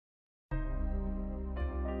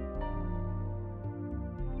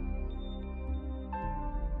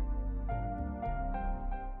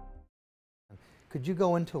Could you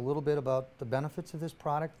go into a little bit about the benefits of this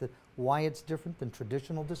product, why it's different than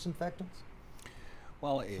traditional disinfectants?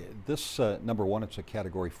 Well, this, number one, it's a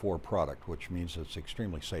Category 4 product, which means it's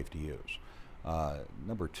extremely safe to use.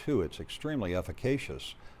 Number two, it's extremely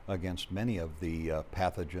efficacious against many of the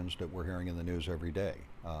pathogens that we're hearing in the news every day.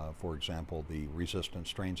 For example, the resistant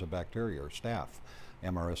strains of bacteria or staph,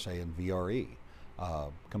 MRSA and VRE,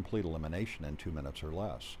 complete elimination in 2 minutes or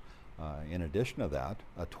less. In addition to that,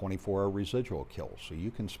 a 24-hour residual kill. So you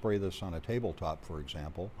can spray this on a tabletop, for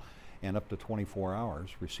example, and up to 24 hours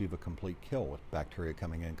receive a complete kill with bacteria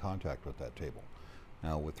coming in contact with that table.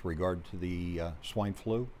 Now, with regard to the swine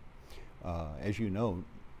flu, as you know,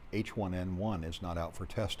 H1N1 is not out for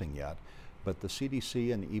testing yet, but the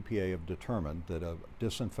CDC and EPA have determined that a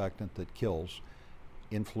disinfectant that kills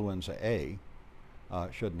influenza A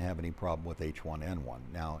shouldn't have any problem with H1N1.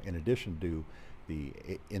 Now, in addition to the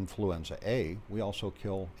influenza A, we also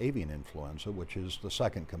kill avian influenza, which is the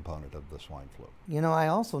second component of the swine flu. You know, I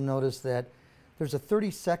also noticed that there's a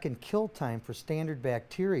 30-second kill time for standard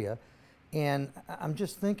bacteria, and I'm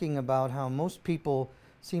just thinking about how most people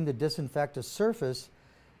seem to disinfect a surface.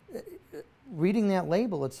 Reading that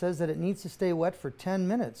label, it says that it needs to stay wet for 10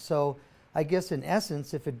 minutes. So I guess in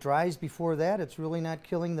essence, if it dries before that, it's really not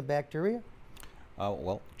killing the bacteria?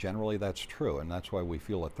 Well, generally that's true, and that's why we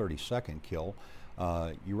feel a 30-second kill.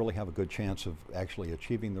 You really have a good chance of actually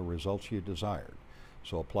achieving the results you desired.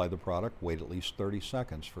 So apply the product, wait at least 30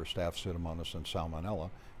 seconds for Staph, Pseudomonas, and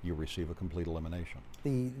Salmonella. You receive a complete elimination.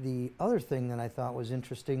 The other thing that I thought was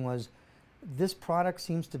interesting was this product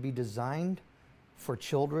seems to be designed for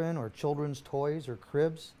children or children's toys or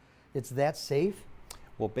cribs. It's that safe?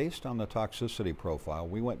 Well, based on the toxicity profile,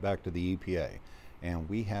 we went back to the EPA and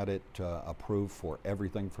we had it approved for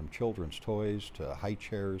everything from children's toys to high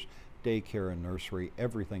chairs, daycare and nursery,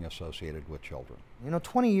 everything associated with children. You know,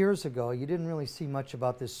 20 years ago, you didn't really see much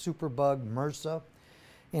about this superbug, MRSA,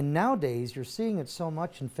 and nowadays you're seeing it so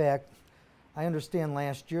much. In fact, I understand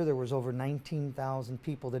last year there was over 19,000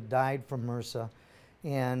 people that died from MRSA,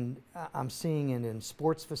 and I'm seeing it in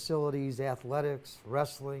sports facilities, athletics,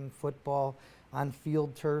 wrestling, football, on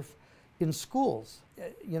field turf, in schools.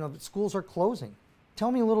 You know, schools are closing. Tell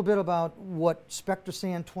me a little bit about what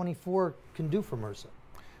Spectrasan 24 can do for MRSA.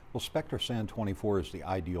 Well, Spectrasan 24 is the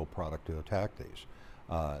ideal product to attack these.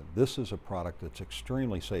 This is a product that's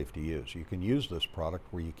extremely safe to use. You can use this product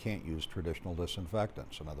where you can't use traditional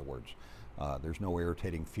disinfectants. In other words, there's no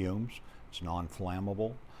irritating fumes, it's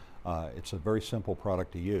non-flammable. It's a very simple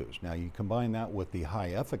product to use. Now you combine that with the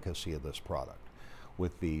high efficacy of this product,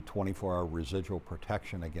 with the 24-hour residual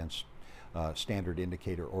protection against standard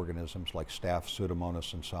indicator organisms like Staph,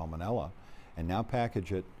 Pseudomonas, and Salmonella, and now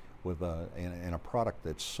package it with in a product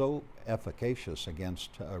that's so efficacious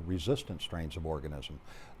against resistant strains of organism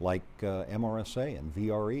like MRSA and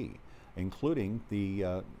VRE, including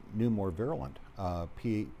the new more virulent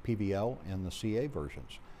PVL and the CA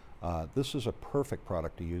versions. This is a perfect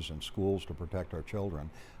product to use in schools to protect our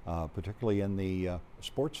children, particularly in the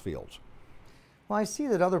sports fields. Well, I see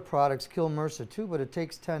that other products kill MRSA too, but it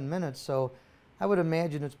takes 10 minutes, so I would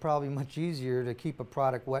imagine it's probably much easier to keep a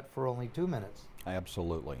product wet for only 2 minutes.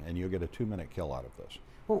 Absolutely, and you'll get a 2-minute kill out of this.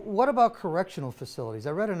 Well, what about correctional facilities? I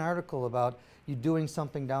read an article about you doing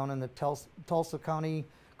something down in the Tulsa County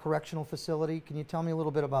Correctional Facility. Can you tell me a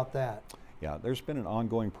little bit about that? Yeah, there's been an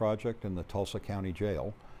ongoing project in the Tulsa County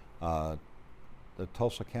Jail. The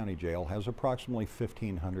Tulsa County Jail has approximately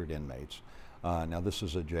 1,500 inmates. Now this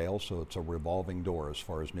is a jail, so it's a revolving door as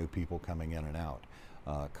far as new people coming in and out.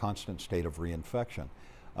 Constant state of reinfection.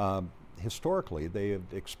 Historically, they have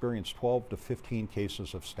experienced 12 to 15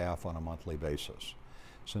 cases of staph on a monthly basis.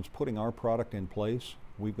 Since putting our product in place,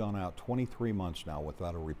 we've gone out 23 months now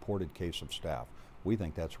without a reported case of staph. We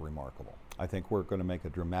think that's remarkable. I think we're going to make a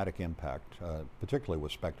dramatic impact, particularly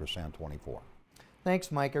with Spectrasan 24.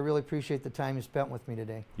 Thanks, Mike. I really appreciate the time you spent with me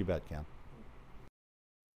today. You bet, Ken.